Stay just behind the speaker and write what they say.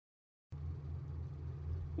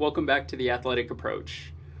Welcome back to the Athletic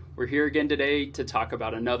Approach. We're here again today to talk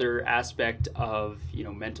about another aspect of,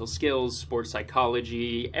 mental skills, sports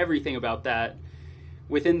psychology, everything about that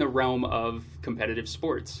within the realm of competitive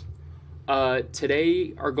sports.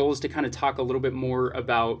 Today, our goal is to kind of talk a little bit more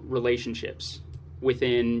about relationships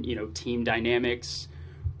within, team dynamics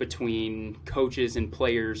between coaches and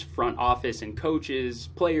players, front office and coaches,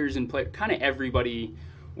 players and kind of everybody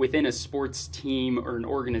within a sports team or an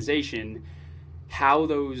organization, how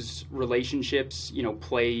those relationships,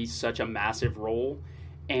 play such a massive role,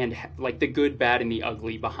 and like the good, bad, and the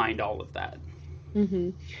ugly behind all of that. hmm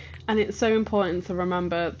And it's so important to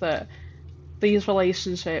remember that these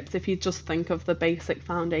relationships, if you just think of the basic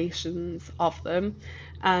foundations of them,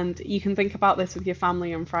 and you can think about this with your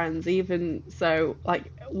family and friends, even so,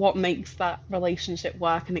 like what makes that relationship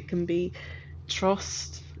work, and it can be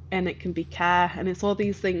trust and it can be care, and it's all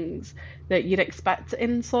these things that you'd expect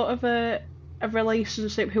in sort of a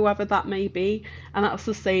relationship, whoever that may be. And that's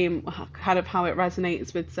the same kind of how it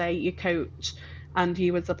resonates with, say, your coach and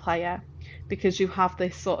you as a player, because you have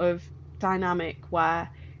this sort of dynamic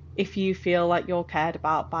where if you feel like you're cared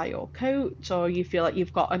about by your coach or you feel like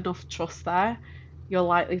you've got enough trust there, you're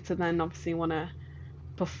likely to then obviously want to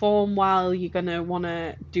perform well, you're going to want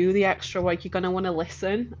to do the extra work, you're going to want to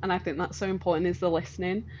listen. And I think that's so important, is the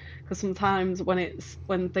listening, because sometimes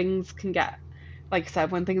when things can get, like I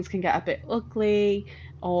said, when things can get a bit ugly,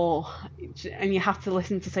 or and you have to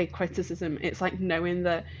listen to, say, criticism, it's like knowing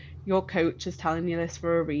that your coach is telling you this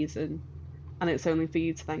for a reason, and it's only for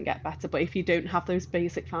you to then get better. But if you don't have those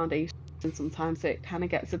basic foundations, sometimes it kind of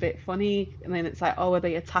gets a bit funny, and then it's like, oh, are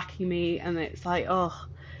they attacking me? And it's like, oh,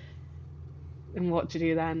 and what do you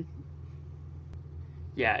do then?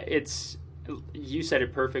 Yeah, it's you said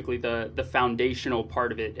it perfectly. The foundational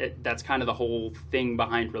part of that's kind of the whole thing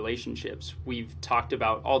behind relationships. We've talked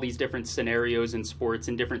about all these different scenarios in sports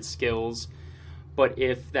and different skills, but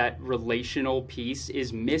if that relational piece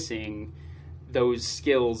is missing, those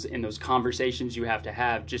skills and those conversations you have to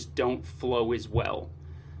have just don't flow as well.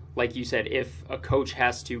 Like you said, if a coach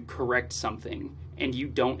has to correct something and you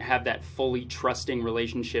don't have that fully trusting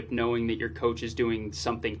relationship, knowing that your coach is doing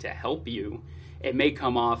something to help you, it may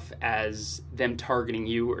come off as them targeting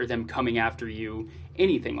you or them coming after you,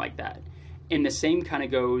 anything like that. And the same kind of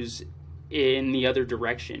goes in the other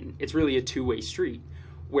direction. It's really a two-way street,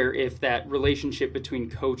 where if that relationship between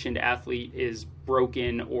coach and athlete is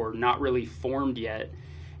broken or not really formed yet,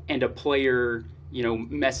 and a player,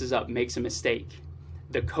 messes up, makes a mistake,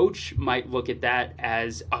 the coach might look at that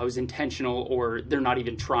as, oh, it was intentional, or they're not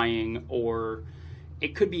even trying, or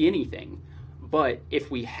it could be anything. But if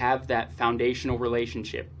we have that foundational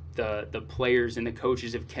relationship, the players and the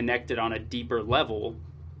coaches have connected on a deeper level,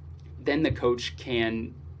 then the coach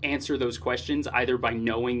can answer those questions either by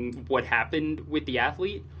knowing what happened with the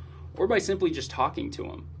athlete or by simply just talking to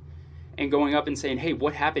him and going up and saying, hey,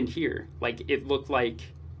 what happened here? Like, it looked like,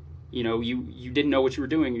 you didn't know what you were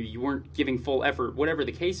doing, or you weren't giving full effort, whatever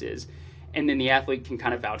the case is. And then the athlete can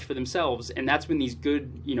kind of vouch for themselves. And that's when these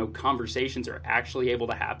good, conversations are actually able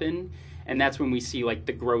to happen. And that's when we see like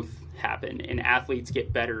the growth happen and athletes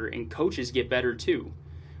get better and coaches get better too.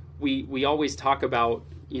 We always talk about,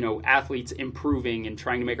 athletes improving and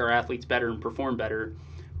trying to make our athletes better and perform better.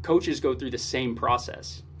 Coaches go through the same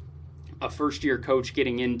process. A first year coach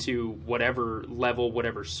getting into whatever level,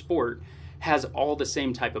 whatever sport, has all the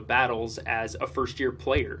same type of battles as a first year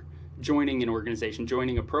player joining an organization,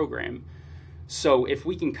 joining a program. So if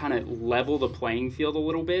we can kind of level the playing field a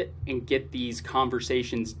little bit and get these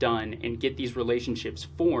conversations done and get these relationships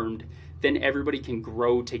formed, then everybody can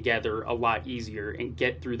grow together a lot easier and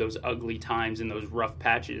get through those ugly times and those rough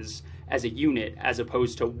patches as a unit, as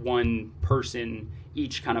opposed to one person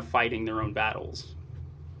each kind of fighting their own battles.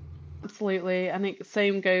 Absolutely. And it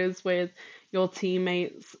same goes with your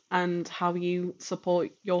teammates and how you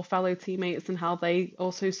support your fellow teammates and how they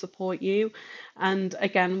also support you. And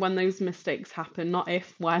again, when those mistakes happen, not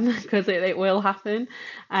if, when, because it will happen,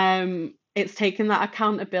 it's taking that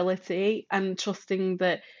accountability and trusting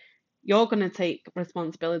that you're going to take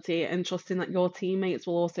responsibility, and trusting that your teammates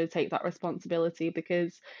will also take that responsibility.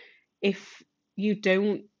 Because if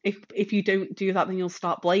if you don't do that, then you'll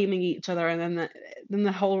start blaming each other, and then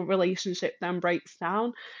the whole relationship then breaks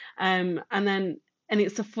down. And then and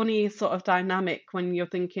it's a funny sort of dynamic when you're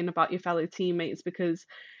thinking about your fellow teammates, because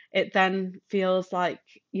it then feels like,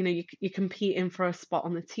 you're competing for a spot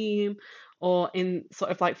on the team, or in sort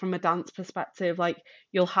of like from a dance perspective, like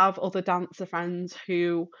you'll have other dancer friends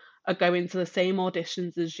who are going to the same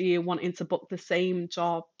auditions as you, wanting to book the same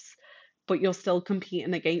jobs, but you're still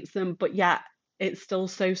competing against them. But yet it's still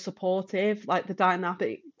so supportive. Like the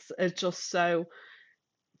dynamics are just so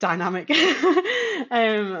dynamic.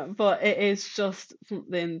 But it is just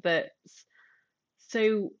something that's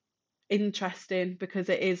so interesting because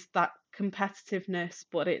it is that competitiveness,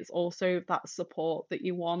 but it's also that support that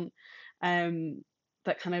you want, um,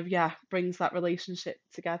 that kind of, yeah, brings that relationship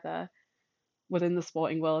together within the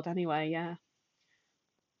sporting world anyway, yeah.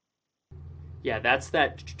 Yeah, that's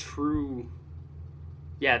that true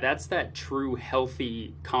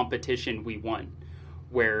healthy competition we want,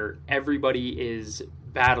 where everybody is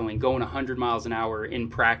battling, going 100 miles an hour in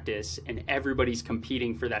practice, and everybody's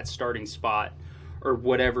competing for that starting spot or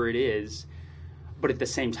whatever it is. But at the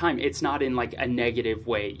same time, it's not in like a negative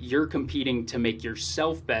way. You're competing to make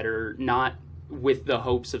yourself better, not with the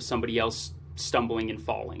hopes of somebody else stumbling and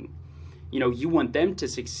falling. You want them to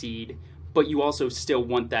succeed, but you also still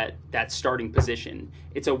want that starting position.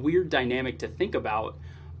 It's a weird dynamic to think about,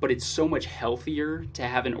 but it's so much healthier to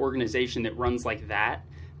have an organization that runs like that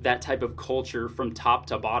type of culture from top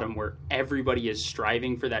to bottom, where everybody is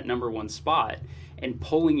striving for that number one spot and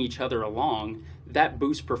pulling each other along. That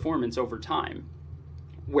boosts performance over time.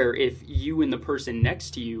 Where if you and the person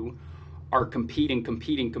next to you are competing,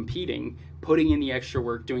 putting in the extra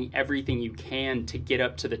work, doing everything you can to get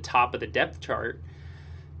up to the top of the depth chart,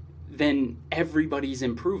 then everybody's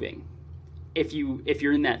improving. If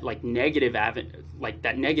you're in that like like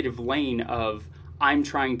that negative lane of, I'm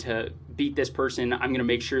trying to beat this person, I'm going to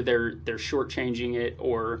make sure they're shortchanging it,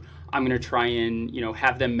 or I'm going to try and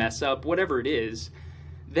have them mess up, whatever it is,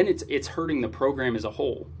 then it's hurting the program as a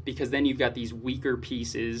whole, because then you've got these weaker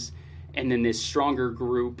pieces and then this stronger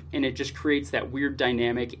group, and it just creates that weird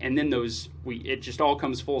dynamic. And then it just all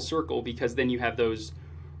comes full circle, because then you have those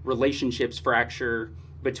relationships fracture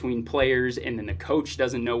between players, and then the coach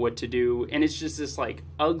doesn't know what to do, and it's just this like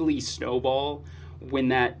ugly snowball when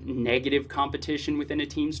that negative competition within a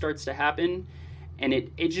team starts to happen, and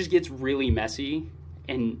it just gets really messy,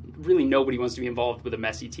 and really nobody wants to be involved with a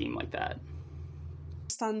messy team like that.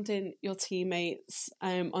 Understanding your teammates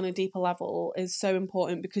on a deeper level is so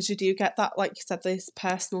important, because you do get that, like you said, this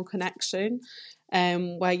personal connection,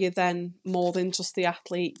 where you're then more than just the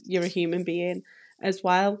athlete, you're a human being as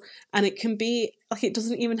well. And it can be like, it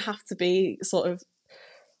doesn't even have to be sort of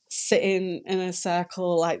sitting in a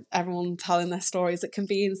circle, like everyone telling their stories. It can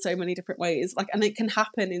be in so many different ways, like, and it can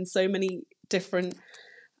happen in so many different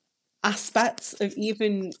aspects of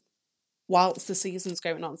even whilst the season's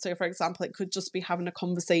going on. So for example, it could just be having a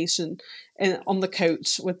conversation on the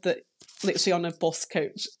coach with literally on a bus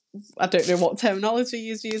coach. I don't know what terminology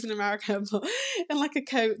you use in America, but in like a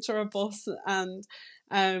coach or a bus,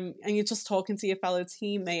 and you're just talking to your fellow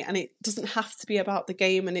teammate, and it doesn't have to be about the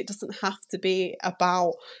game, and it doesn't have to be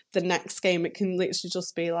about the next game. It can literally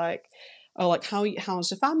just be like, oh, like how's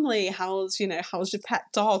your family? How's your pet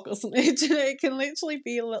dog or something? It can literally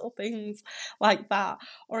be little things like that,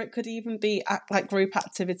 or it could even be like group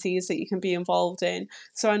activities that you can be involved in.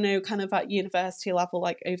 So I know kind of at university level,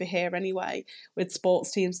 like over here anyway, with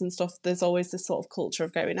sports teams and stuff, there's always this sort of culture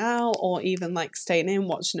of going out, or even like staying in,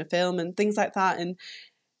 watching a film and things like that. And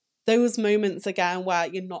those moments again where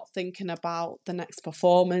you're not thinking about the next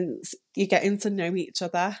performance, you're getting to know each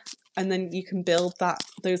other, and then you can build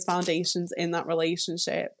those foundations in that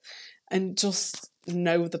relationship, and just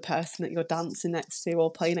know the person that you're dancing next to or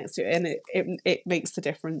playing next to, and it makes the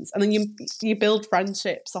difference. And then you build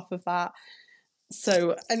friendships off of that.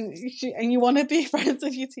 So and you want to be friends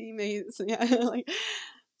with your teammates, yeah. Like,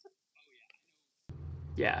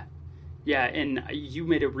 Yeah, and you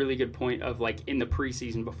made a really good point of like in the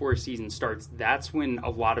preseason, before a season starts, that's when a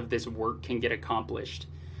lot of this work can get accomplished.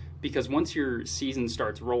 Because once your season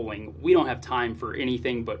starts rolling, we don't have time for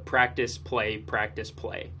anything but practice, play, practice,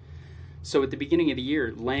 play. So at the beginning of the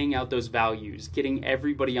year, laying out those values, getting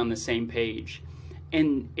everybody on the same page.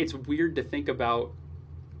 And it's weird to think about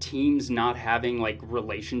teams not having like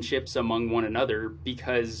relationships among one another,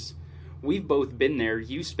 because we've both been there.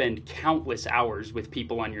 You spend countless hours with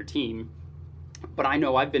people on your team, but I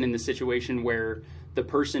know I've been in the situation where the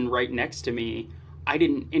person right next to me,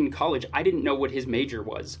 in college, I didn't know what his major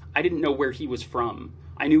was. I didn't know where he was from.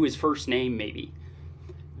 I knew his first name maybe.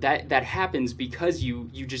 That happens because you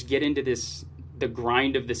just get into the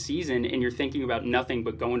grind of the season, and you're thinking about nothing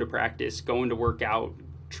but going to practice, going to work out,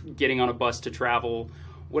 getting on a bus to travel,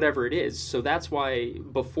 whatever it is. So that's why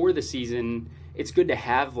before the season, it's good to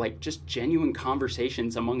have like just genuine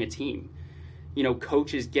conversations among a team.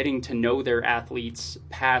 Coaches getting to know their athletes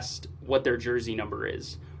past what their jersey number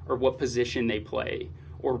is, or what position they play,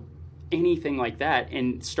 or anything like that,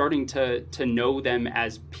 and starting to know them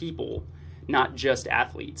as people, not just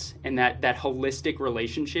athletes. And that holistic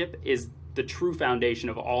relationship is the true foundation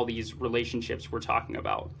of all these relationships we're talking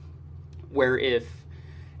about. Where if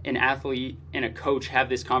an athlete and a coach have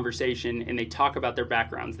this conversation and they talk about their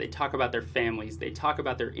backgrounds, they talk about their families, they talk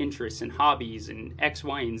about their interests and hobbies and X,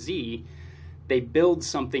 Y, and Z, they build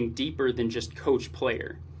something deeper than just coach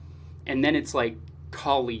player. And then it's like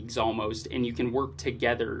colleagues almost, and you can work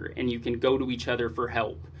together and you can go to each other for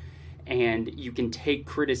help and you can take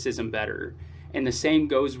criticism better. And the same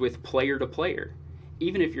goes with player to player.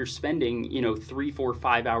 Even if you're spending, 3, 4,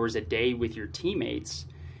 5 hours a day with your teammates,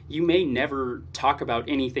 you may never talk about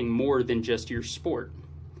anything more than just your sport.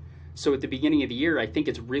 So at the beginning of the year, I think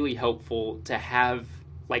it's really helpful to have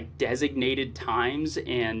like designated times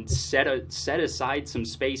and set aside some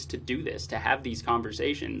space to do this, to have these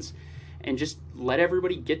conversations and just let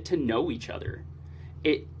everybody get to know each other.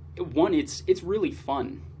 It's really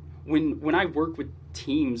fun. When I work with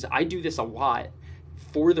teams, I do this a lot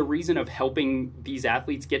for the reason of helping these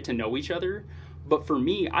athletes get to know each other. But for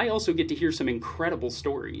me, I also get to hear some incredible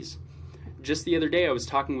stories. Just the other day, I was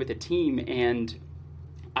talking with a team and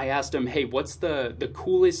I asked them, hey, what's the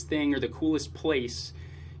coolest thing or the coolest place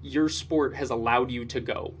your sport has allowed you to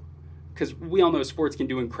go? Because we all know sports can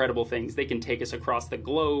do incredible things. They can take us across the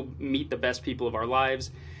globe, meet the best people of our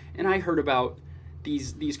lives. And I heard about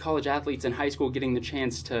these college athletes in high school getting the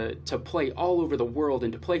chance to play all over the world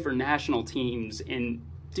and to play for national teams and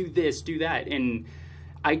do this, do that. And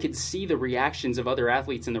I could see the reactions of other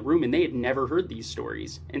athletes in the room, and they had never heard these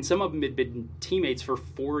stories. And some of them had been teammates for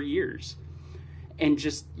 4 years. And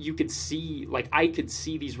just, you could see, like, I could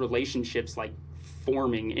see these relationships, like,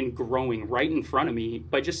 forming and growing right in front of me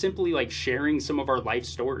by just simply, like, sharing some of our life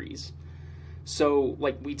stories. So,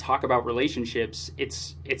 like, we talk about relationships,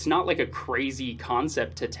 it's not like a crazy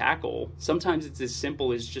concept to tackle. Sometimes it's as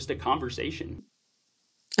simple as just a conversation.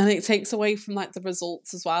 And it takes away from, like, the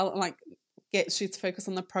results as well, and, like, gets you to focus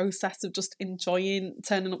on the process of just enjoying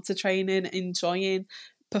turning up to training, enjoying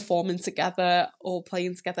performing together or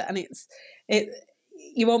playing together. And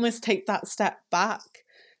you almost take that step back,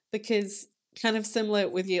 because kind of similar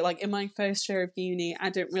with you, like in my first year of uni, I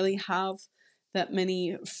didn't really have that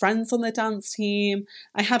many friends on the dance team.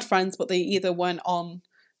 I had friends, but they either weren't on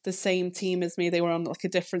the same team as me, they were on like a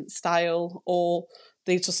different style, or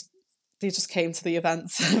they just came to the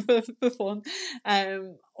events for fun.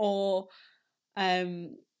 So I'd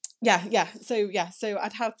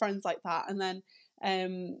have friends like that, and then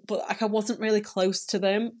but like I wasn't really close to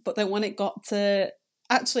them. But then when it got to,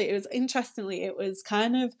 actually it was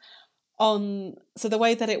kind of on, so the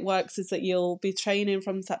way that it works is that you'll be training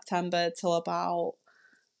from September till about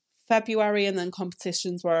February, and then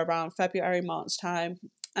competitions were around February, March time.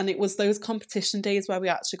 And it was those competition days where we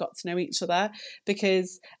actually got to know each other,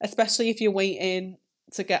 because especially if you're waiting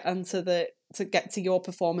to get to your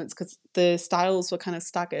performance, because the styles were kind of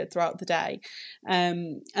staggered throughout the day.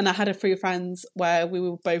 And I had a few friends where we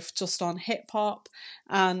were both just on hip hop,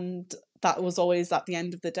 and that was always at the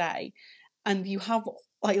end of the day. And you have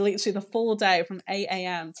like literally the full day from 8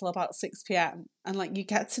 a.m. till about 6 p.m. And like you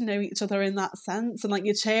get to know each other in that sense, and like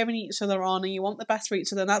you're cheering each other on and you want the best for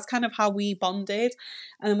each other. And that's kind of how we bonded.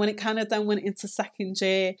 And when it kind of then went into second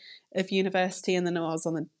year of university, and then I was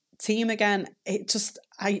on the team again,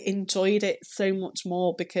 I enjoyed it so much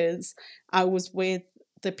more, because I was with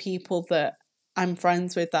the people that I'm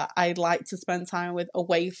friends with, that I'd like to spend time with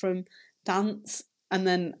away from dance. And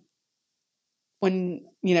then when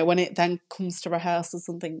it then comes to rehearsals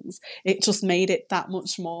and things, it just made it that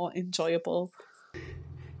much more enjoyable.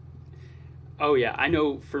 Oh yeah, I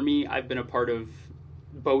know for me, I've been a part of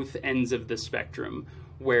both ends of the spectrum,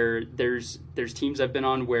 where there's teams I've been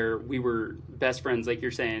on where we were best friends, like you're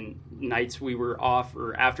saying, nights we were off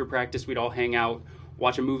or after practice, we'd all hang out,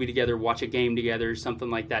 watch a movie together, watch a game together, something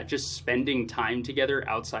like that, just spending time together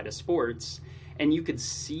outside of sports. And you could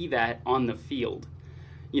see that on the field.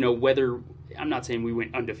 Whether, I'm not saying we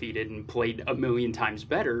went undefeated and played a million times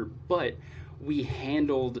better, but we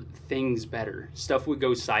handled things better. Stuff would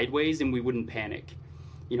go sideways and we wouldn't panic.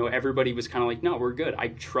 Everybody was kind of like, no, we're good. I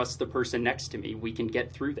trust the person next to me. We can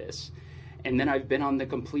get through this. And then I've been on the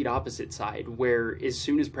complete opposite side, where as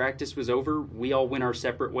soon as practice was over, we all went our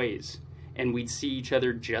separate ways, and we'd see each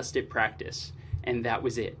other just at practice. And that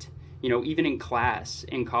was it. Even in class,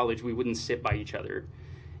 in college, we wouldn't sit by each other.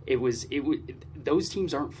 Those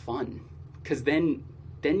teams aren't fun, because then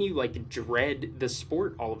you like dread the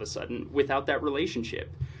sport all of a sudden without that relationship.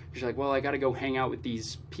 You're like, well, I got to go hang out with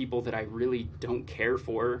these people that I really don't care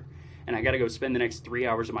for, and I got to go spend the next 3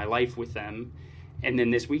 hours of my life with them. And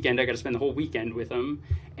then this weekend, I got to spend the whole weekend with them.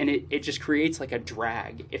 And it just creates like a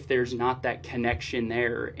drag if there's not that connection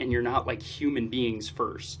there and you're not like human beings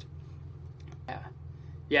first.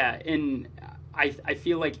 Yeah. And I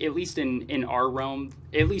feel like, at least in our realm,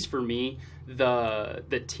 at least for me,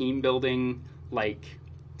 the team building like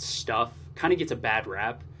stuff kind of gets a bad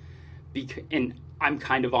rap, and I'm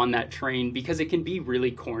kind of on that train because it can be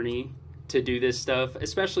really corny to do this stuff,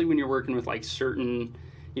 especially when you're working with like certain,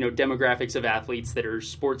 demographics of athletes that are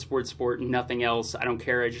sport, nothing else. I don't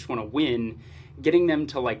care. I just want to win. Getting them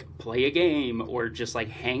to like play a game or just like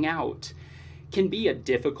hang out can be a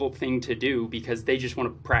difficult thing to do because they just want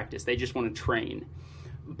to practice. They just want to train.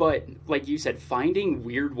 But like you said, finding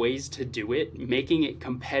weird ways to do it, making it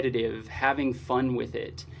competitive, having fun with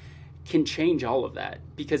it, can change all of that.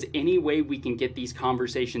 Because any way we can get these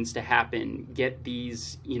conversations to happen, get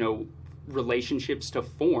these, relationships to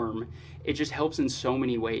form, it just helps in so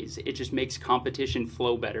many ways. It just makes competition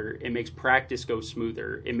flow better. It makes practice go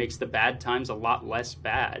smoother. It makes the bad times a lot less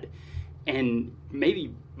bad. And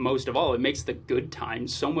maybe most of all, it makes the good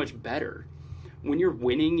times so much better. When you're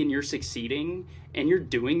winning and you're succeeding and you're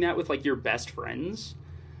doing that with like your best friends,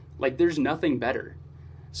 like there's nothing better.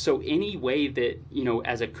 So any way that,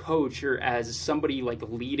 as a coach or as somebody like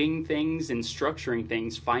leading things and structuring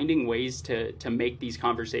things, finding ways to make these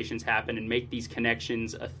conversations happen and make these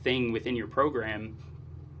connections a thing within your program,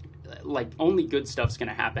 like only good stuff's going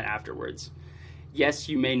to happen afterwards. Yes,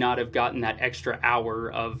 you may not have gotten that extra hour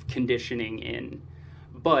of conditioning in,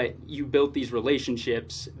 but you built these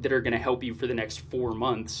relationships that are going to help you for the next 4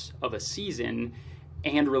 months of a season,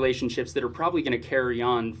 and relationships that are probably going to carry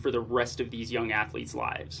on for the rest of these young athletes'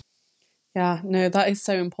 lives. Yeah, no, that is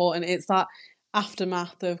so important. It's that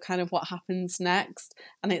aftermath of kind of what happens next.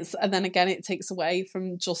 And then again, it takes away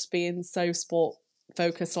from just being so sport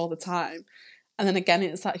focused all the time. And then again,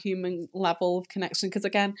 it's that human level of connection. Because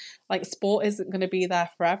again, like sport isn't going to be there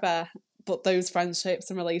forever, but those friendships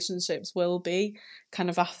and relationships will be kind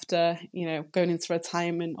of after, going into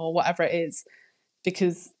retirement or whatever it is.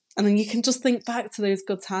 And then you can just think back to those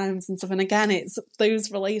good times and stuff. And again, it's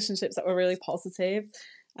those relationships that were really positive.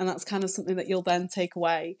 And that's kind of something that you'll then take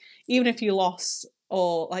away. Even if you lost,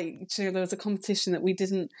 or like, there was a competition that we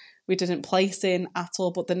didn't place in at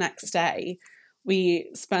all, but the next day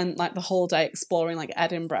we spent like the whole day exploring like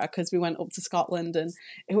Edinburgh because we went up to Scotland, and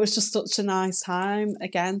it was just such a nice time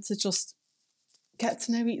again to just get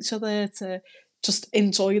to know each other, to just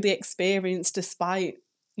enjoy the experience despite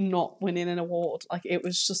not winning an award. Like it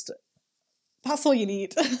was just, that's all you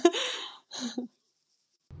need.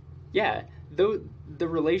 Yeah, though the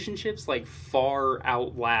relationships like far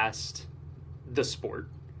outlast the sport.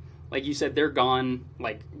 Like you said, they're gone,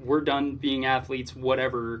 like we're done being athletes,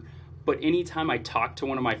 whatever. But anytime I talk to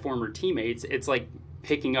one of my former teammates, it's like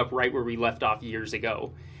picking up right where we left off years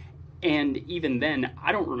ago. And even then,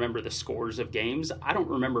 I don't remember the scores of games. I don't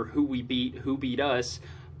remember who we beat, who beat us.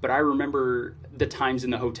 But I remember the times in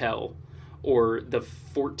the hotel, or the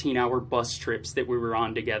 14-hour bus trips that we were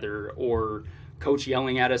on together, or coach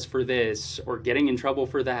yelling at us for this, or getting in trouble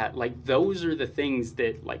for that. Like those are the things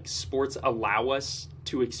that like sports allow us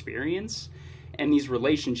to experience, and these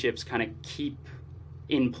relationships kind of keep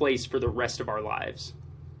in place for the rest of our lives.